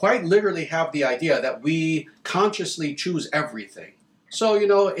people quite literally have the idea that we consciously choose everything. So,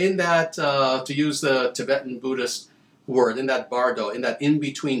 in that, to use the Tibetan Buddhist word, in that bardo, in that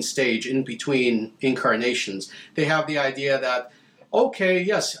in-between stage, in between incarnations, they have the idea that, okay,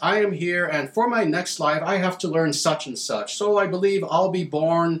 yes, I am here, and for my next life, I have to learn such and such. So I believe I'll be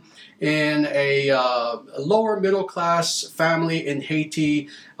born in a lower middle class family in Haiti,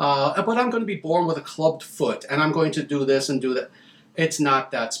 but I'm going to be born with a clubbed foot, and I'm going to do this and do that. It's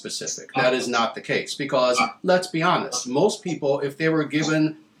not that specific. That is not the case, because let's be honest, most people, if they were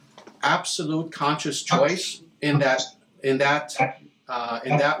given absolute conscious choice in that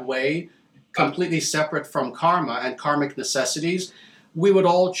way, completely separate from karma and karmic necessities, we would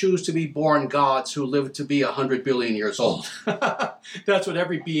all choose to be born gods who live to be 100 billion years old. That's what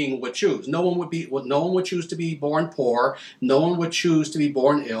every being would choose. No one would choose to be born poor. No one would choose to be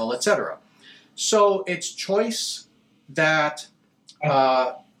born ill, etc. So it's choice that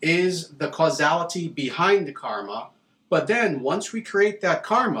is the causality behind the karma. But then once we create that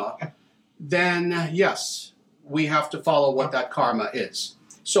karma, then yes, we have to follow what that karma is.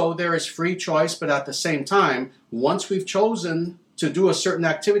 So there is free choice, but at the same time, once we've chosen to do a certain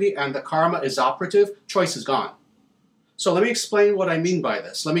activity and the karma is operative, choice is gone. So let me explain what I mean by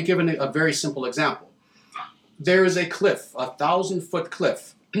this. Let me give a very simple example. There is a cliff, 1,000-foot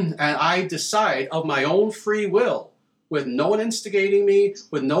cliff, and I decide of my own free will, with no one instigating me,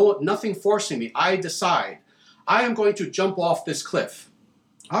 with nothing forcing me, I decide I am going to jump off this cliff.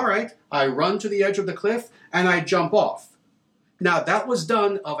 All right, I run to the edge of the cliff and I jump off. Now that was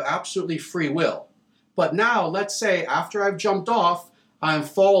done of absolutely free will. But now let's say after I've jumped off, I'm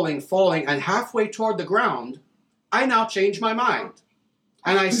falling, and halfway toward the ground, I now change my mind.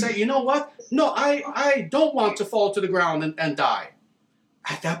 And I say, you know what? No, I don't want to fall to the ground and die.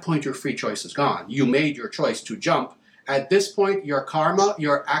 At that point, your free choice is gone. You made your choice to jump. At this point, your karma,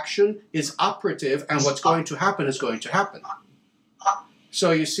 your action is operative, and what's going to happen is going to happen.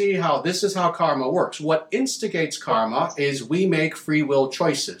 So you see how this is how karma works. What instigates karma is we make free will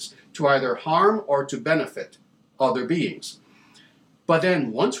choices to either harm or to benefit other beings. But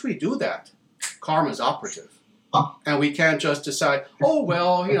then once we do that, karma is operative. And we can't just decide, oh,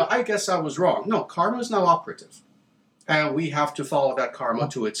 well, I guess I was wrong. No, karma is now operative. And we have to follow that karma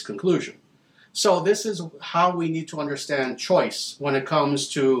to its conclusion. So this is how we need to understand choice when it comes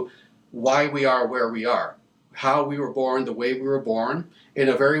to why we are where we are, how we were born the way we were born, in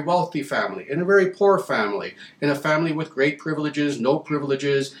a very wealthy family, in a very poor family, in a family with great privileges, no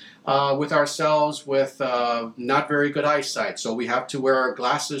privileges, with ourselves with not very good eyesight. So we have to wear our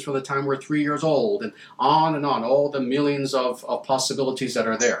glasses from the time we're 3 years old, and on, all the millions of possibilities that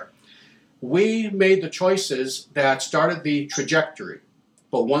are there. We made the choices that started the trajectory.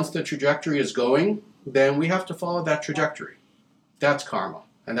 But once the trajectory is going, then we have to follow that trajectory. That's karma,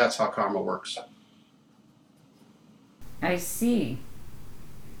 and that's how karma works. I see.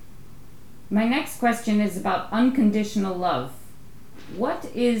 My next question is about unconditional love. What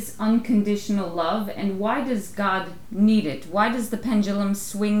is unconditional love, and why does God need it? Why does the pendulum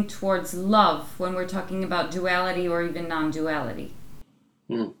swing towards love when we're talking about duality or even non-duality?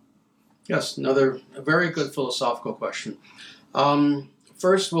 Yes, another very good philosophical question.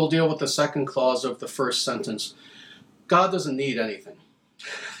 First, we'll deal with the second clause of the first sentence. God doesn't need anything.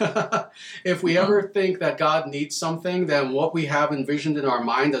 If we ever think that God needs something, then what we have envisioned in our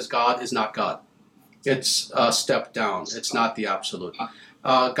mind as God is not God. It's a step down. It's not the absolute.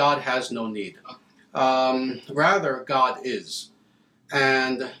 God has no need. Rather, God is.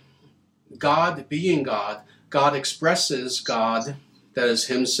 And God being God, God expresses God, that is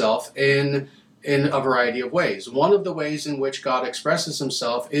himself, in a variety of ways. One of the ways in which God expresses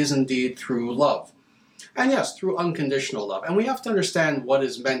himself is indeed through love. And yes, through unconditional love. And we have to understand what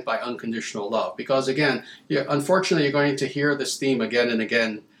is meant by unconditional love. Because again, unfortunately, you're going to hear this theme again and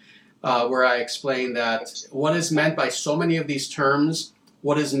again, where I explain that what is meant by so many of these terms,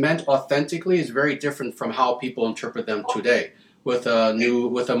 what is meant authentically is very different from how people interpret them today, with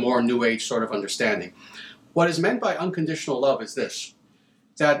a more New Age sort of understanding. What is meant by unconditional love is this,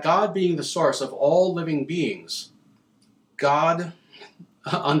 that God being the source of all living beings, God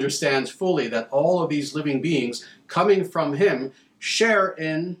understands fully that all of these living beings coming from him share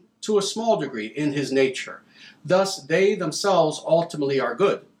in, to a small degree, in his nature. Thus, they themselves ultimately are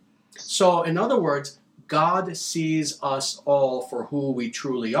good. So, in other words, God sees us all for who we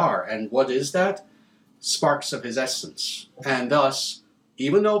truly are. And what is that? Sparks of his essence. And thus,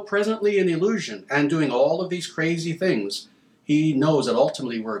 even though presently in illusion and doing all of these crazy things, he knows that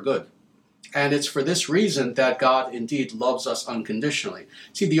ultimately we're good. And it's for this reason that God indeed loves us unconditionally.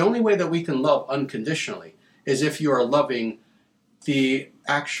 See, the only way that we can love unconditionally is if you are loving the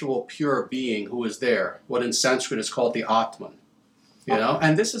actual pure being who is there, what in Sanskrit is called the Atman.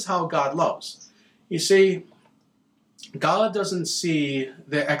 And this is how God loves. You see, God doesn't see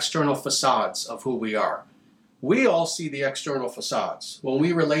the external facades of who we are. We all see the external facades. When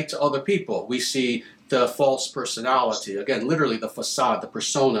we relate to other people, we see the false personality. Again, literally the facade, the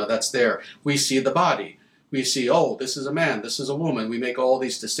persona that's there. We see the body. We see, oh, this is a man, this is a woman. We make all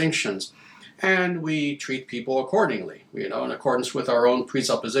these distinctions. And we treat people accordingly, in accordance with our own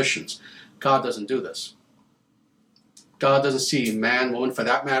presuppositions. God doesn't do this. God doesn't see man, woman, for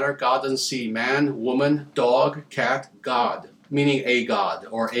that matter. God doesn't see man, woman, dog, cat, God, meaning a god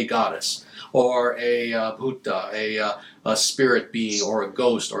or a goddess, or a Buddha, a spirit being, or a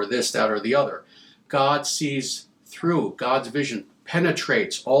ghost, or this, that, or the other. God sees through. God's vision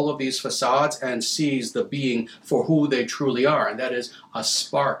penetrates all of these facades and sees the being for who they truly are, and that is a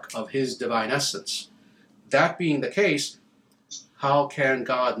spark of his divine essence. That being the case, how can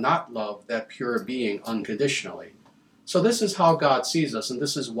God not love that pure being unconditionally? So this is how God sees us, and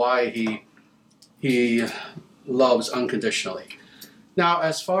this is why he loves unconditionally. Now,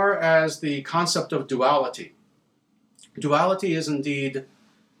 as far as the concept of duality, duality is indeed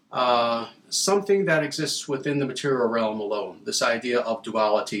something that exists within the material realm alone, this idea of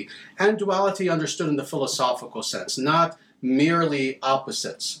duality, and duality understood in the philosophical sense, not merely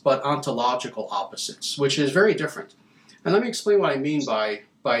opposites, but ontological opposites, which is very different. And let me explain what I mean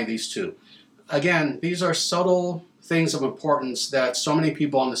by these two. Again, these are subtle things of importance that so many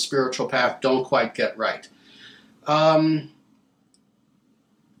people on the spiritual path don't quite get right.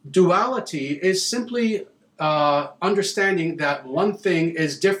 Duality is simply understanding that one thing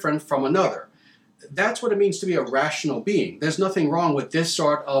is different from another. That's what it means to be a rational being. There's nothing wrong with this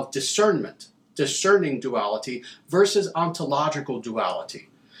sort of discernment, discerning duality versus ontological duality.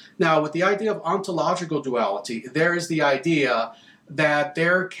 Now, with the idea of ontological duality, there is the idea that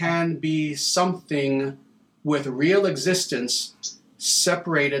there can be something with real existence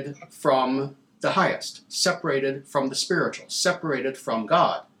separated from the highest, separated from the spiritual, separated from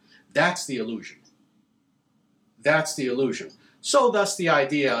God. That's the illusion. That's the illusion. So thus the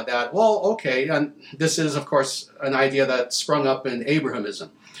idea that, well, okay, and this is, of course, an idea that sprung up in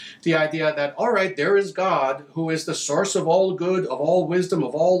Abrahamism. The idea that, all right, there is God who is the source of all good, of all wisdom,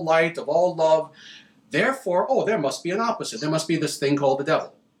 of all light, of all love. Therefore, there must be an opposite. There must be this thing called the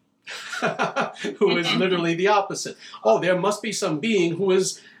devil, who is literally the opposite. There must be some being who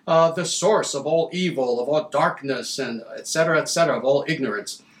is the source of all evil, of all darkness, and et cetera, of all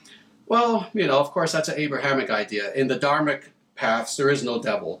ignorance. Well, of course, that's an Abrahamic idea. In the Dharmic paths, there is no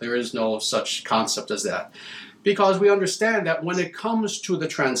devil. There is no such concept as that. Because we understand that when it comes to the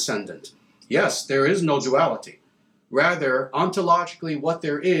transcendent, yes, there is no duality. Rather, ontologically, what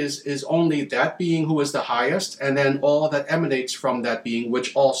there is only that being who is the highest, and then all that emanates from that being,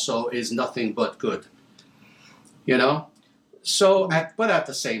 which also is nothing but good. So, but at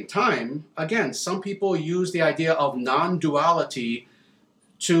the same time, again, some people use the idea of non-duality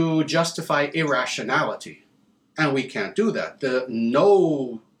to justify irrationality. And we can't do that.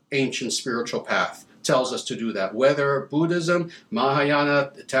 No ancient spiritual path tells us to do that. Whether Buddhism,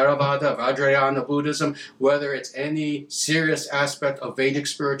 Mahayana, Theravada, Vajrayana Buddhism, whether it's any serious aspect of Vedic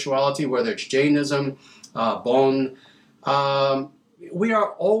spirituality, whether it's Jainism, Bon, we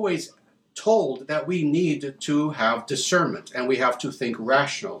are always told that we need to have discernment and we have to think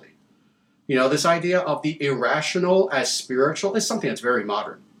rationally. This idea of the irrational as spiritual is something that's very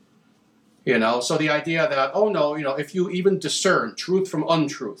modern. So the idea that, if you even discern truth from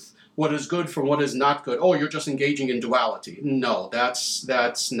untruth, what is good from what is not good, you're just engaging in duality. No,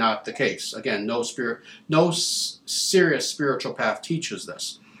 that's not the case. Again, no serious spiritual path teaches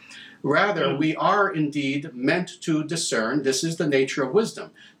this. Rather, we are indeed meant to discern. This is the nature of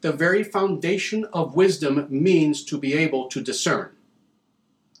wisdom. The very foundation of wisdom means to be able to discern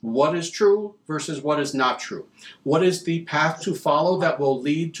what is true versus what is not true. What is the path to follow that will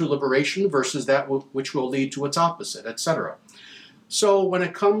lead to liberation versus that which will lead to its opposite, etc. So when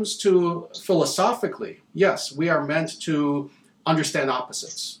it comes to philosophically, yes, we are meant to understand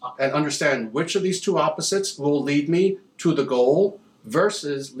opposites and understand which of these two opposites will lead me to the goal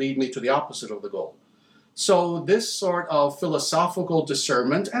versus lead me to the opposite of the goal. So this sort of philosophical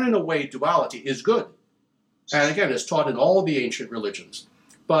discernment, and in a way duality, is good. And again, it's taught in all the ancient religions.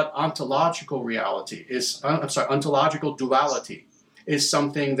 But ontological duality is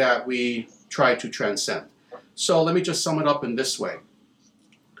something that we try to transcend. So let me just sum it up in this way.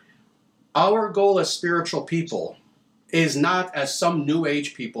 Our goal as spiritual people is not, as some New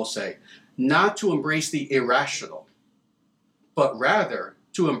Age people say, not to embrace the irrational, but rather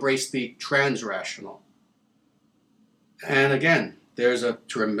to embrace the transrational. And again, there's a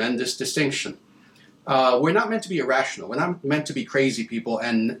tremendous distinction. We're not meant to be irrational. We're not meant to be crazy people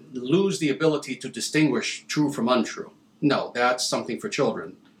and lose the ability to distinguish true from untrue. No, that's something for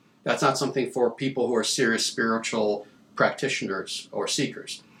children. That's not something for people who are serious spiritual practitioners or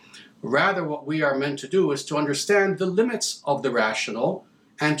seekers. Rather, what we are meant to do is to understand the limits of the rational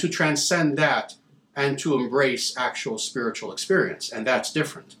and to transcend that and to embrace actual spiritual experience. And that's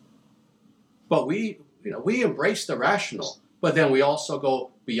different. But we embrace the rational, but then we also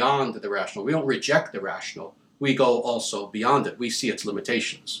go beyond the rational. We don't reject the rational. We go also beyond it. We see its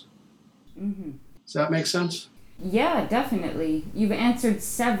limitations. Mm-hmm. Does that make sense? Yeah, definitely. You've answered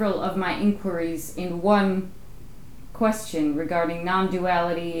several of my inquiries in one question regarding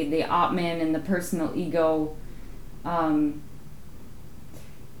non-duality, the Atman, and the personal ego.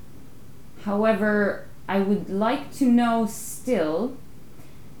 However, I would like to know still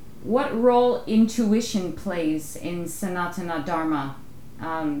what role intuition plays in Sanatana Dharma.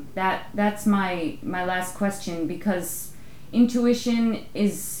 That's my last question, because intuition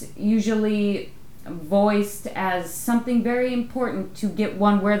is usually voiced as something very important to get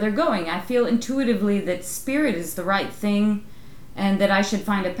one where they're going. I feel intuitively that spirit is the right thing and that I should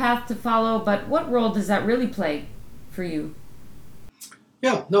find a path to follow, but what role does that really play for you?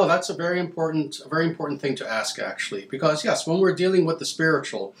 Yeah, no, that's a very important thing to ask, actually, because yes, when we're dealing with the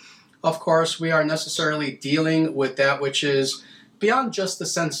spiritual, of course, we are necessarily dealing with that which is beyond just the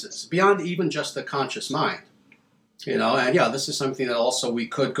senses, beyond even just the conscious mind. And yeah, this is something that also we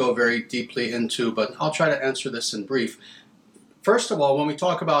could go very deeply into, but I'll try to answer this in brief. First of all, when we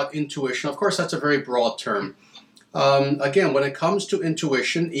talk about intuition, of course, that's a very broad term. Again, when it comes to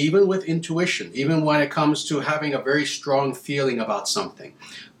intuition, even when it comes to having a very strong feeling about something,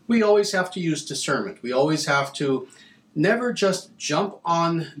 we always have to use discernment. We always have to never just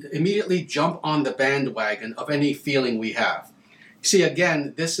immediately jump on the bandwagon of any feeling we have. See,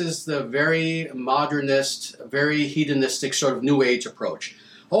 again, this is the very modernist, very hedonistic sort of New Age approach.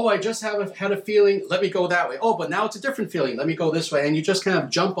 Oh, I just had a feeling, let me go that way. Oh, but now it's a different feeling, let me go this way. And you just kind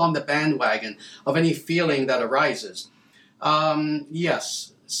of jump on the bandwagon of any feeling that arises.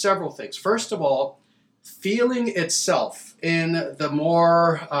 Yes, several things. First of all, feeling itself in the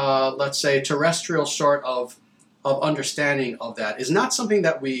more, let's say, terrestrial sort of understanding of that is not something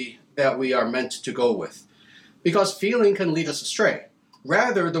that we are meant to go with. Because feeling can lead us astray.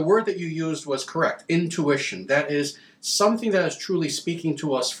 Rather, the word that you used was correct, intuition. That is something that is truly speaking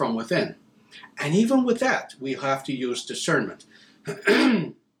to us from within. And even with that, we have to use discernment.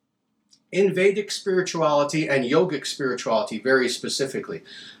 In Vedic spirituality and yogic spirituality, very specifically,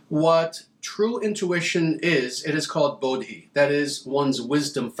 what true intuition is, it is called bodhi. That is one's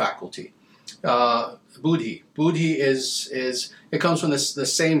wisdom faculty. Buddhi. Buddhi is it comes from the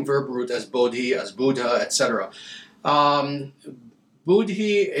same verb root as bodhi, as Buddha, etc.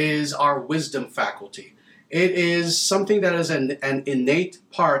 Buddhi is our wisdom faculty. It is something that is an innate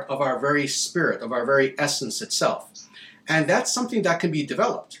part of our very spirit, of our very essence itself. And that's something that can be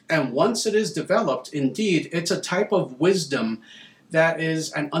developed. And once it is developed, indeed, it's a type of wisdom that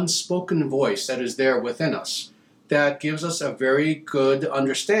is an unspoken voice that is there within us, that gives us a very good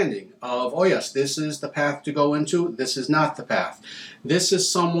understanding of, oh yes, this is the path to go into, this is not the path. This is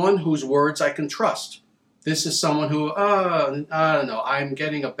someone whose words I can trust. This is someone who, I don't know, I'm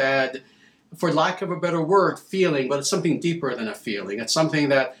getting a bad, for lack of a better word, feeling, but it's something deeper than a feeling. It's something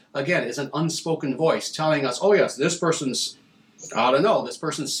that, again, is an unspoken voice telling us, oh yes, this person's, I don't know, this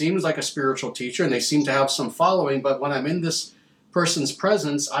person seems like a spiritual teacher and they seem to have some following, but when I'm in this person's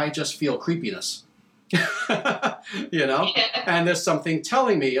presence, I just feel creepiness. And there's something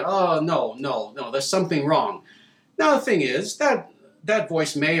telling me, oh, no, there's something wrong. Now, the thing is, that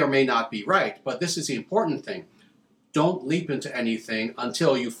voice may or may not be right, but this is the important thing. Don't leap into anything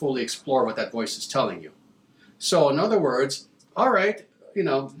until you fully explore what that voice is telling you. So, in other words, all right,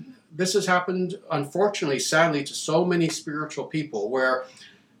 this has happened, unfortunately, sadly, to so many spiritual people where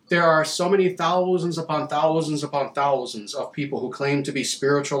there are so many thousands upon thousands upon thousands of people who claim to be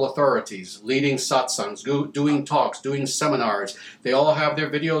spiritual authorities, leading satsangs, doing talks, doing seminars. They all have their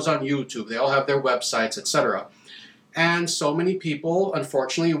videos on YouTube. They all have their websites, etc. And so many people,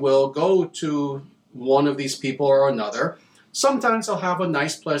 unfortunately, will go to one of these people or another. Sometimes they'll have a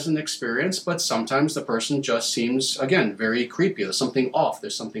nice, pleasant experience, but sometimes the person just seems, again, very creepy. There's something off.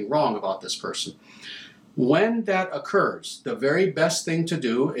 There's something wrong about this person. When that occurs, the very best thing to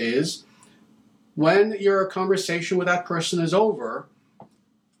do is, when your conversation with that person is over,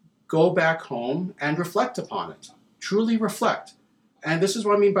 go back home and reflect upon it. Truly reflect. And this is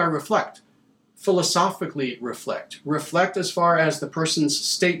what I mean by reflect. Philosophically reflect. Reflect as far as the person's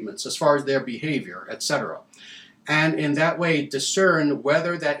statements, as far as their behavior, etc. And in that way, discern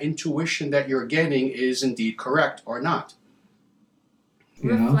whether that intuition that you're getting is indeed correct or not.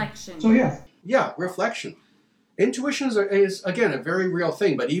 Reflection. So yeah. Yeah, reflection. Intuition is, again, a very real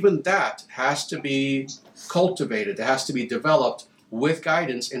thing, but even that has to be cultivated. It has to be developed with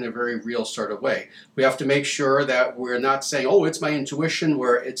guidance in a very real sort of way. We have to make sure that we're not saying, oh, it's my intuition,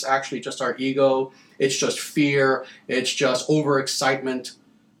 where it's actually just our ego, it's just fear, it's just overexcitement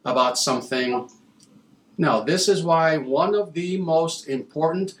about something. No, this is why one of the most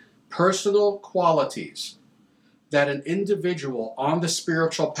important personal qualities that an individual on the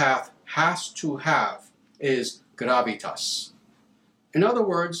spiritual path has to have is gravitas. In other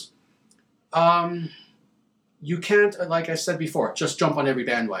words, you can't, like I said before, just jump on every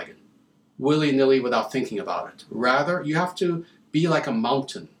bandwagon, willy-nilly without thinking about it. Rather, you have to be like a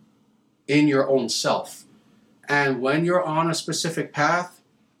mountain in your own self. And when you're on a specific path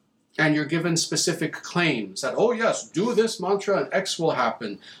and you're given specific claims that, oh yes, do this mantra and X will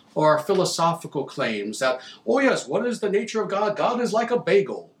happen, or philosophical claims that, oh yes, what is the nature of God? God is like a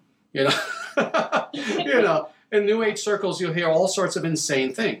bagel. In New Age circles, you'll hear all sorts of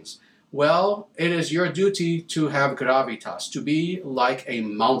insane things. Well, it is your duty to have gravitas, to be like a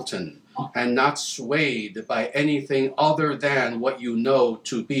mountain and not swayed by anything other than what you know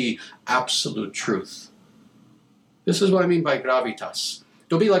to be absolute truth. This is what I mean by gravitas.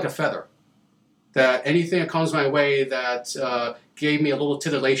 Don't be like a feather, that anything that comes my way that gave me a little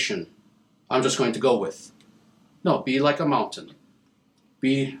titillation, I'm just going to go with. No, be like a mountain.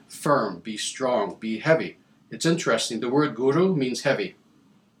 Be firm, be strong, be heavy. It's interesting. The word guru means heavy.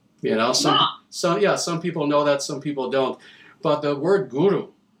 You know, some people know that, some people don't. But the word guru,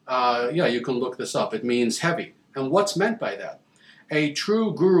 you can look this up. It means heavy. And what's meant by that? A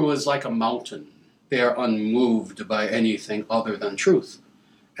true guru is like a mountain. They are unmoved by anything other than truth.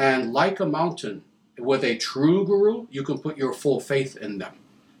 And like a mountain, with a true guru, you can put your full faith in them.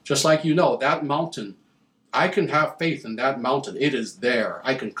 Just like you know, that mountain, I can have faith in that mountain. It is there.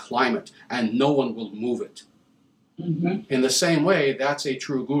 I can climb it, and no one will move it. Mm-hmm. In the same way, that's a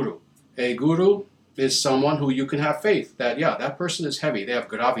true guru. A guru is someone who you can have faith that, that person is heavy. They have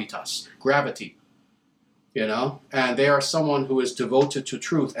gravitas, gravity, and they are someone who is devoted to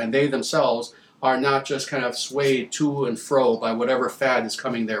truth, and they themselves are not just kind of swayed to and fro by whatever fad is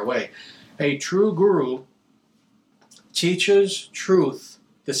coming their way. A true guru teaches truth,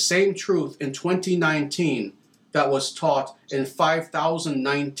 the same truth in 2019 that was taught in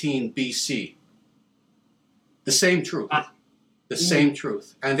 5019 BC. The same truth. The same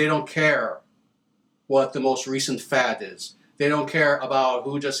truth. And they don't care what the most recent fad is. They don't care about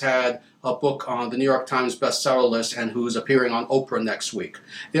who just had a book on the New York Times bestseller list and who's appearing on Oprah next week.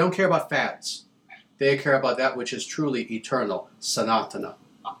 They don't care about fads. They care about that which is truly eternal, Sanatana.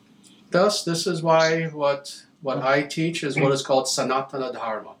 Thus, this is why what I teach is what is called Sanatana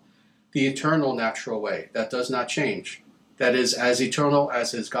Dharma, the eternal natural way that does not change, that is as eternal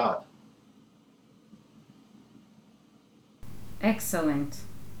as is God. Excellent.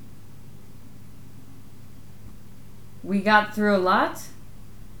 We got through a lot.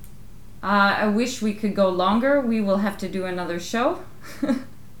 I wish we could go longer. We will have to do another show.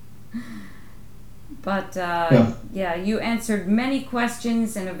 But you answered many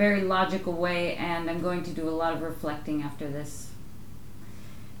questions in a very logical way, and I'm going to do a lot of reflecting after this.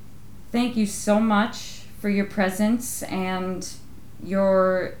 Thank you so much for your presence and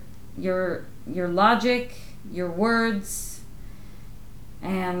your logic, your words,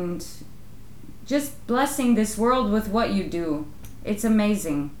 and just blessing this world with what you do. It's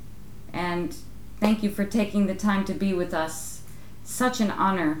amazing. And thank you for taking the time to be with us. Such an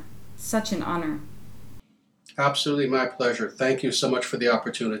honor. Such an honor. Absolutely my pleasure. Thank you so much for the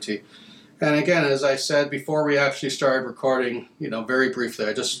opportunity. And again, as I said before we actually started recording, very briefly,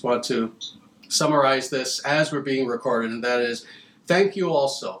 I just want to summarize this as we're being recorded, and that is, thank you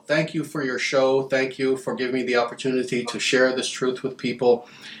also. Thank you for your show. Thank you for giving me the opportunity to share this truth with people.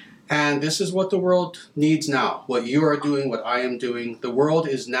 And this is what the world needs now. What you are doing, what I am doing. The world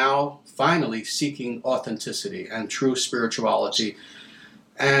is now finally seeking authenticity and true spirituality,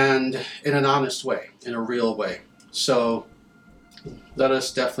 and in an honest way, in a real way. So let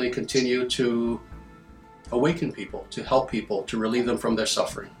us definitely continue to awaken people, to help people, to relieve them from their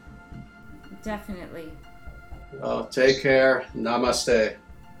suffering. Definitely. Take care. Namaste.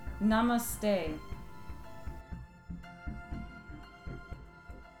 Namaste.